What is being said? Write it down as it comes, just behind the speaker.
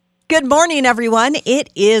Good morning, everyone. It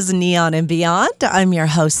is Neon and Beyond. I'm your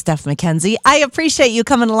host, Steph McKenzie. I appreciate you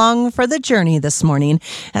coming along for the journey this morning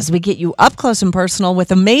as we get you up close and personal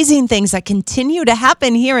with amazing things that continue to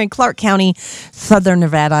happen here in Clark County, Southern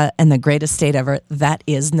Nevada, and the greatest state ever, that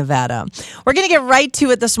is Nevada. We're going to get right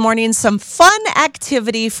to it this morning. Some fun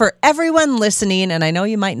activity for everyone listening, and I know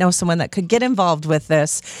you might know someone that could get involved with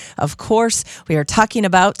this. Of course, we are talking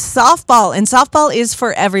about softball, and softball is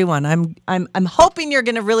for everyone. I'm hoping you're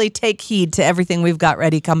going to really take heed to everything we've got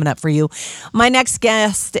ready coming up for you. My next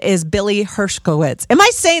guest is Billy Hershkowitz. Am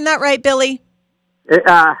I saying that right, Billy?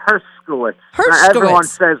 Hershkowitz. Everyone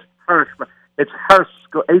says Hirsch, but it's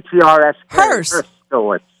Hershkowitz.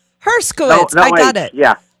 Hershkowitz. Hershkowitz. No I got H. it.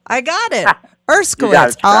 Yeah. I got it.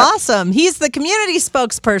 Hershkowitz. Awesome. He's the community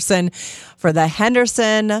spokesperson for the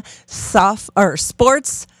Henderson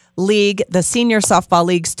Sports League, the Senior Softball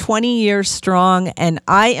League's 20 years strong. And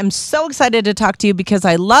I am so excited to talk to you because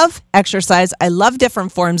I love exercise. I love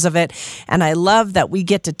different forms of it. And I love that we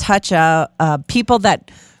get to touch people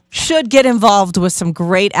that should get involved with some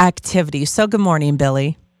great activities. So good morning,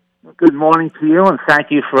 Billy. Good morning to you, and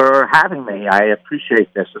thank you for having me. I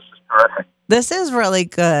appreciate this. This is terrific. This is really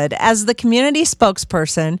good. As the community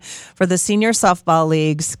spokesperson for the Senior Softball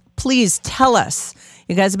Leagues, please tell us.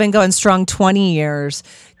 You guys have been going strong 20 years.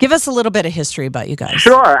 Give us a little bit of history about you guys.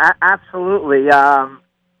 Sure, absolutely.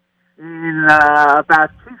 In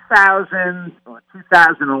about 2000 or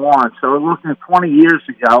 2001, so we're looking at 20 years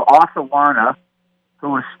ago, Arthur Werner, who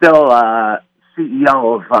was still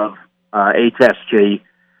CEO of HSG,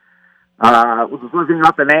 was living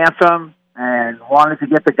up in Anthem and wanted to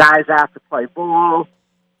get the guys out to play ball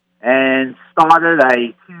and started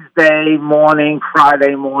a Tuesday morning,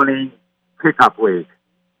 Friday morning pickup league.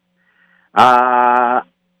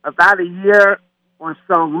 About a year or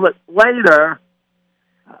so later,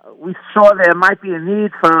 we saw there might be a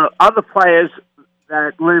need for other players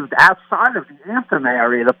that lived outside of the Anthem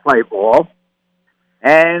area to play ball.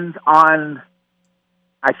 And on,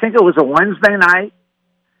 I think it was a Wednesday night,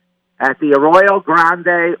 at the Arroyo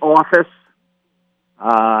Grande office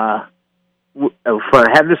for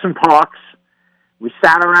Henderson Parks, we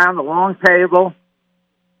sat around the long table.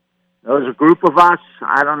 There was a group of us,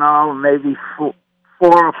 I don't know, maybe four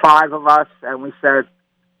or five of us, and we said,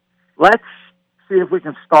 let's see if we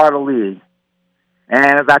can start a league.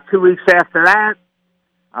 And about 2 weeks after that,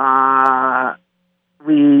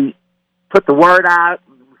 we put the word out,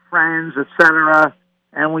 friends, etc.,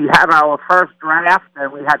 and we had our first draft,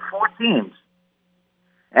 and we had 4 teams.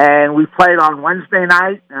 And we played on Wednesday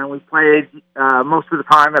night, and we played most of the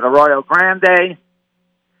time at Arroyo Grande.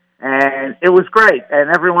 And it was great,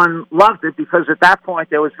 and everyone loved it because at that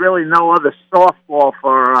point there was really no other softball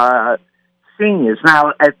for seniors.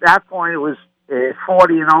 Now, at that point it was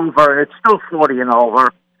 40 and over. It's still 40 and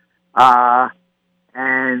over.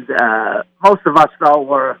 And most of us, though,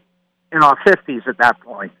 were in our 50s at that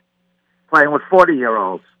point, playing with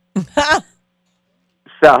 40-year-olds.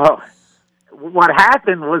 So what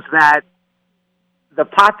happened was that the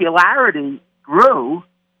popularity grew.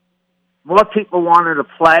 More people wanted to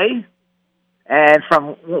play, and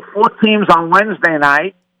from 4 teams on Wednesday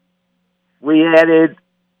night, we added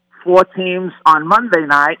 4 teams on Monday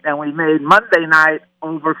night, and we made Monday night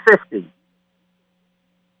over 50.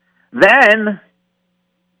 Then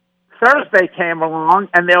Thursday came along,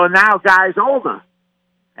 and there were now guys older,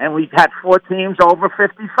 and we had 4 teams over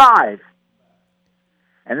 55.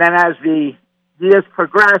 And then as the years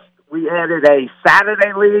progressed, we added a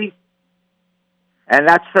Saturday league, and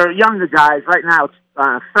that's for younger guys. Right now it's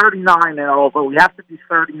 39 and over. We have to be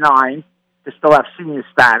 39 to still have senior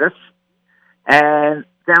status. And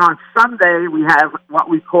then on Sunday, we have what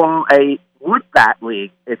we call a wood bat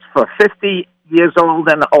league. It's for 50 years old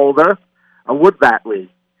and older, a wood bat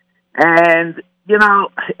league. And, you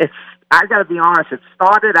know, I got to be honest, it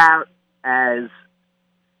started out as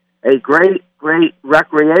a great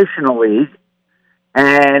recreational league,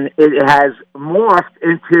 and it has morphed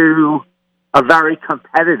into a very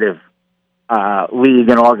competitive league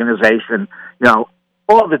and organization, you know,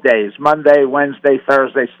 all the days, Monday, Wednesday,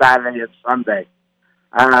 Thursday, Saturday, and Sunday.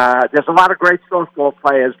 There's a lot of great softball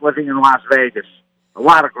players living in Las Vegas. A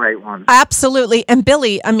lot of great ones. Absolutely. And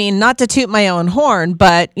Billy, I mean, not to toot my own horn,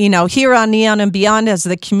 but, you know, here on Neon and Beyond as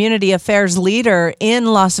the community affairs leader in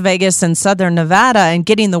Las Vegas and Southern Nevada and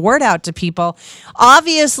getting the word out to people,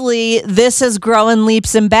 obviously this is growing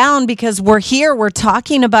leaps and bounds because we're here, we're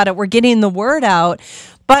talking about it, we're getting the word out.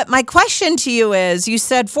 But my question to you is, you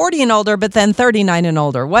said 40 and older, but then 39 and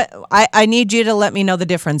older. What? I need you to let me know the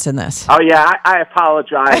difference in this. Oh, yeah, I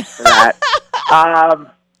apologize for that.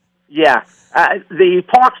 Yeah. The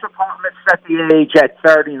Parks Department set the age at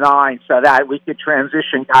 39 so that we could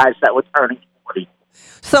transition guys that were turning 40.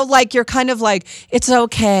 So, like, you're kind of like, it's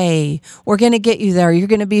okay. We're going to get you there. You're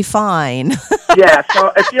going to be fine. Yeah,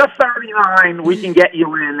 so if you're 39, we can get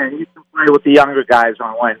you in and you can play with the younger guys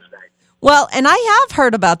on Wednesday. Well, and I have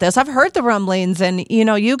heard about this. I've heard the rumblings, and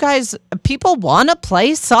you guys, people want to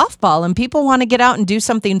play softball, and people want to get out and do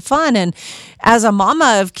something fun. And as a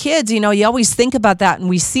mama of kids, you always think about that, and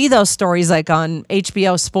we see those stories like on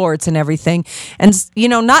HBO Sports and everything. And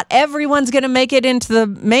not everyone's going to make it into the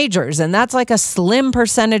majors, and that's like a slim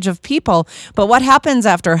percentage of people. But what happens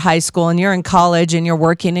after high school, and you're in college, and you're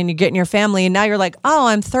working, and you're getting your family, and now you're like, oh,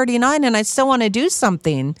 I'm 39, and I still want to do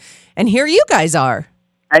something. And here you guys are.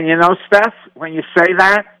 And Steph, when you say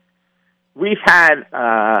that, we've had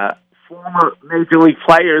former Major League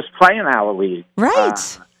players play in our league.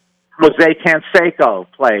 Right. Jose Canseco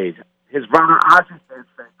played. His brother Ozzie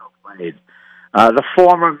Canseco played. The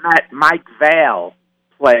former Met Mike Vail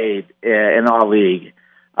played in our league.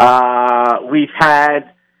 We've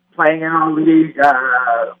had playing in our league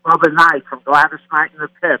Bubba Knight from Gladys Knight and the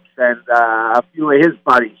Pips, and a few of his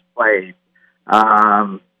buddies played.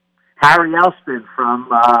 Harry Elston from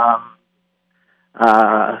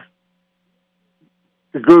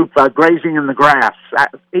the group Grazing in the Grass.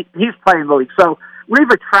 He's playing the league. So we've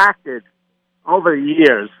attracted, over the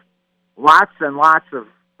years, lots and lots of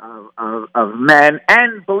men,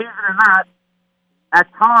 and believe it or not, at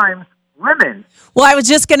times, women. Well, I was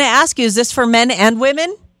just going to ask you, is this for men and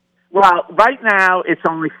women? Well, right now, it's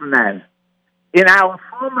only for men. In our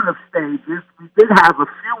formative stages, we did have a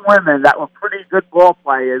few women that were pretty good ball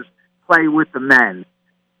players play with the men.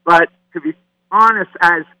 But to be honest,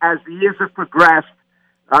 as the years have progressed,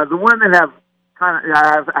 the women have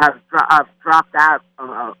have dropped out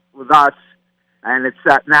with us, and it's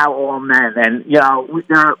now all men. And we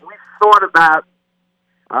thought about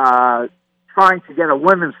trying to get a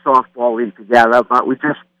women's softball league together, but we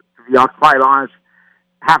just, to be quite honest,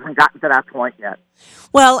 haven't gotten to that point yet.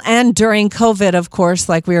 Well, and during COVID, of course,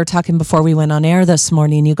 like we were talking before we went on air this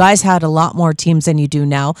morning, you guys had a lot more teams than you do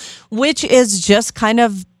now, which is just kind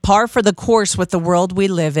of par for the course with the world we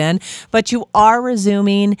live in. But you are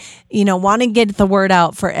resuming, want to get the word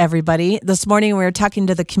out for everybody. This morning, we were talking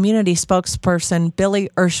to the community spokesperson, Billy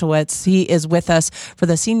Urshowitz. He is with us for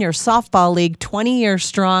the Senior Softball League, 20 years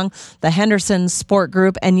strong, the Henderson Sport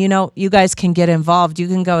Group. And, you guys can get involved. You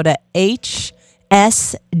can go to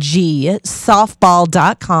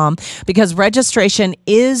SGsoftball.com because registration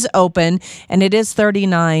is open and it is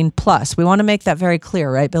 39 plus. We want to make that very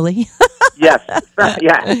clear, right, Billy? Yes.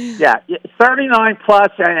 Yeah. 39 plus,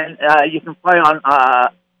 and you can play on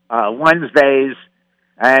Wednesdays.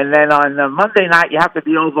 And then on Monday night, you have to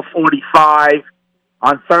be over 45.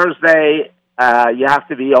 On Thursday, you have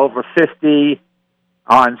to be over 50.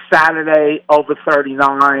 On Saturday, over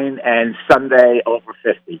 39. And Sunday, over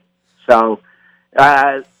 50. So,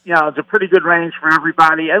 it's a pretty good range for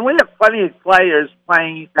everybody. And we have plenty of players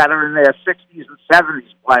playing that are in their 60s and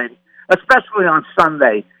 70s playing, especially on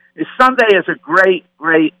Sunday. Sunday is a great,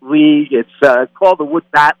 great league. It's called the Wood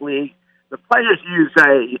Bat League. The players use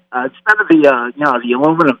instead of the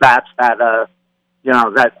aluminum bats that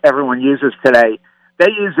that everyone uses today,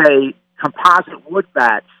 they use a composite wood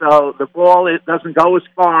bat. So the ball, it doesn't go as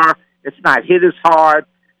far. It's not hit as hard.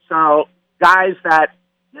 So guys that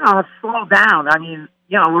have slowed down. I mean,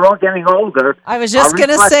 we're all getting older. I was just going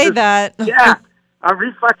to say that. Yeah. Our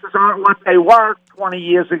reflexes aren't what they were 20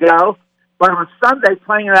 years ago. But on Sunday,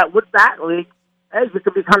 playing in that Wood Bat League, hey, you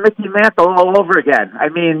could become Mickey Mantle all over again. I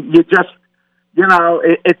mean, it's just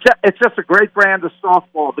a great brand of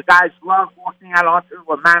softball. The guys love walking out onto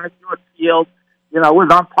a manicured field,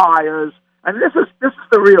 with umpires. And this is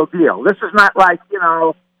the real deal. This is not like,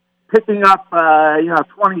 picking up,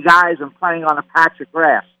 20 guys and playing on a patch of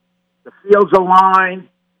grass. The fields are lined.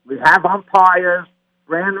 We have umpires,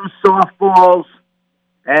 brand new softballs,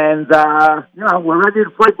 and, we're ready to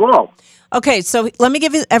play ball. Okay, so let me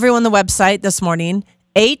give everyone the website this morning,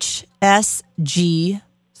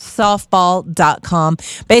 hsgsoftball.com.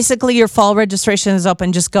 Basically, your fall registration is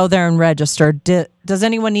open. Just go there and register. Does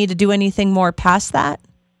anyone need to do anything more past that?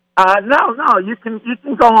 No. You can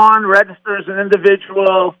go on, register as an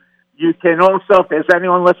individual. You can also, if there's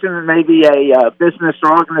anyone listening, maybe a business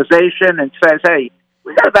or organization, and says, hey,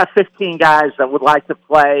 we got about 15 guys that would like to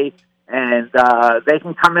play, and they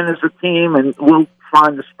can come in as a team, and we'll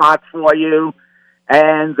find the spot for you.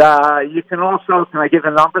 And you can also, can I give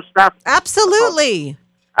a number, Steph? Absolutely.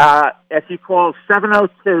 If you call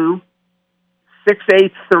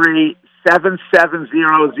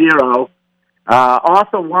 702-683-7700,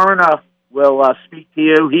 Arthur Werner will speak to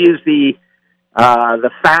you. He is the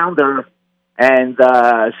founder and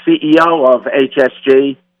CEO of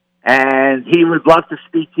HSG, and he would love to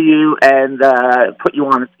speak to you and put you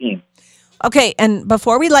on a team. Okay, and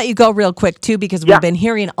before we let you go real quick, too, because we've been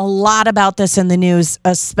hearing a lot about this in the news,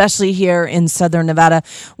 especially here in Southern Nevada,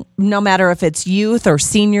 no matter if it's youth or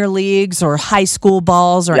senior leagues or high school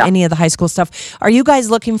balls or any of the high school stuff. Are you guys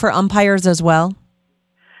looking for umpires as well?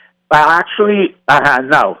 Well, actually,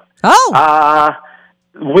 no. Oh.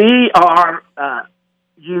 We are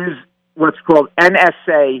use what's called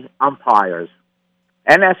NSA umpires.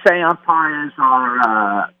 NSA umpires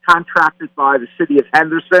are contracted by the city of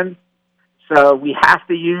Henderson. So we have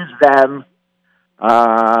to use them for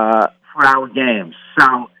our games.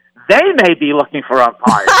 So they may be looking for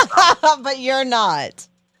umpires. But you're not.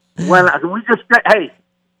 When we just get, hey,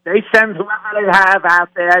 they send whoever they have out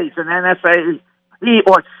there. He's an NSA, he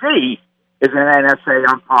or she is an NSA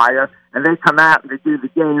umpire, and they come out and they do the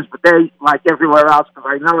games. But they, like everywhere else,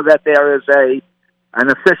 because I know that there is an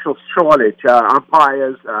official shortage,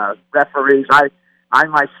 umpires, referees. I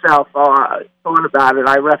myself thought about it.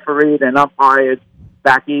 I refereed and umpired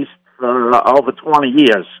back east for over 20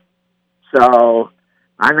 years. So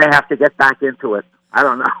I may have to get back into it. I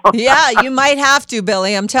don't know. Yeah, you might have to,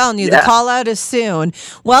 Billy. I'm telling you, the call out is soon.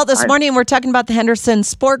 Well, this morning we're talking about the Henderson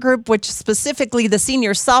Sport Group, which specifically the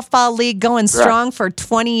Senior Softball League, going strong for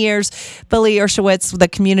 20 years. Billy Ershowitz, the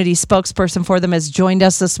community spokesperson for them, has joined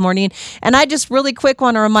us this morning. And I just really quick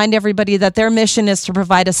want to remind everybody that their mission is to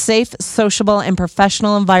provide a safe, sociable, and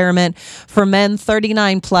professional environment for men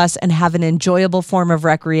 39 plus and have an enjoyable form of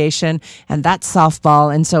recreation. And that's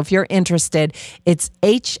softball. And so if you're interested, it's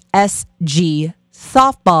HSGsoftball.com.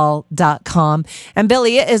 And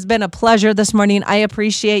Billy, it has been a pleasure this morning. I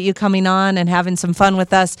appreciate you coming on and having some fun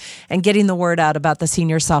with us and getting the word out about the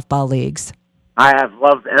senior softball leagues. I have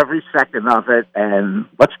loved every second of it, and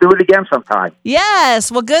let's do it again sometime.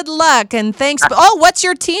 Yes. Well, good luck, and thanks. Oh, what's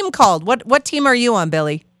your team called? What team are you on,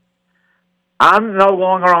 Billy? I'm no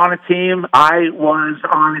longer on a team. I was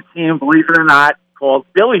on a team, believe it or not, called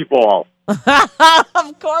Billy Ball. Of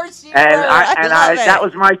course you were. That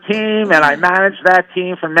was my team, and I managed that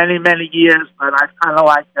team for many, many years, but I've kind of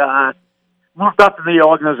moved up in the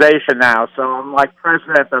organization now, so I'm like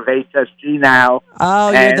president of HSG now.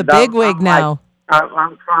 Oh, you're the bigwig now.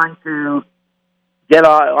 I'm trying to get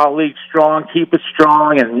our league strong, keep it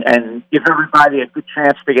strong, and give everybody a good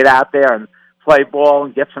chance to get out there and play ball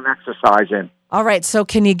and get some exercise in. All right, so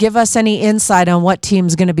can you give us any insight on what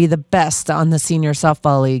team's going to be the best on the senior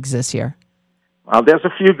softball leagues this year? Well, there's a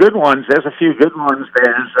few good ones. There's There's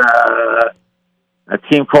a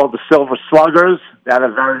team called the Silver Sluggers that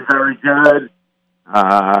are very, very good.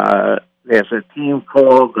 There's a team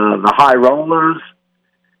called the High Rollers.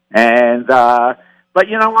 And but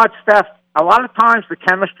you know what, Steph? A lot of times the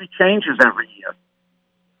chemistry changes every year.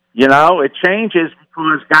 You know, it changes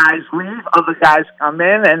because guys leave, other guys come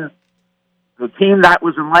in, and the team that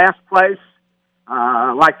was in last place,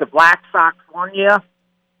 like the Black Sox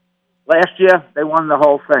last year, they won the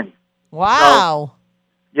whole thing. Wow. So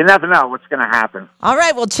you never know what's going to happen. All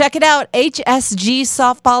right, well, check it out,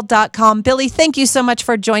 hsgsoftball.com. Billy, thank you so much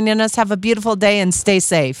for joining us. Have a beautiful day and stay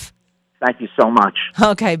safe. Thank you so much.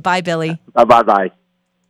 Okay, bye, Billy. Bye-bye.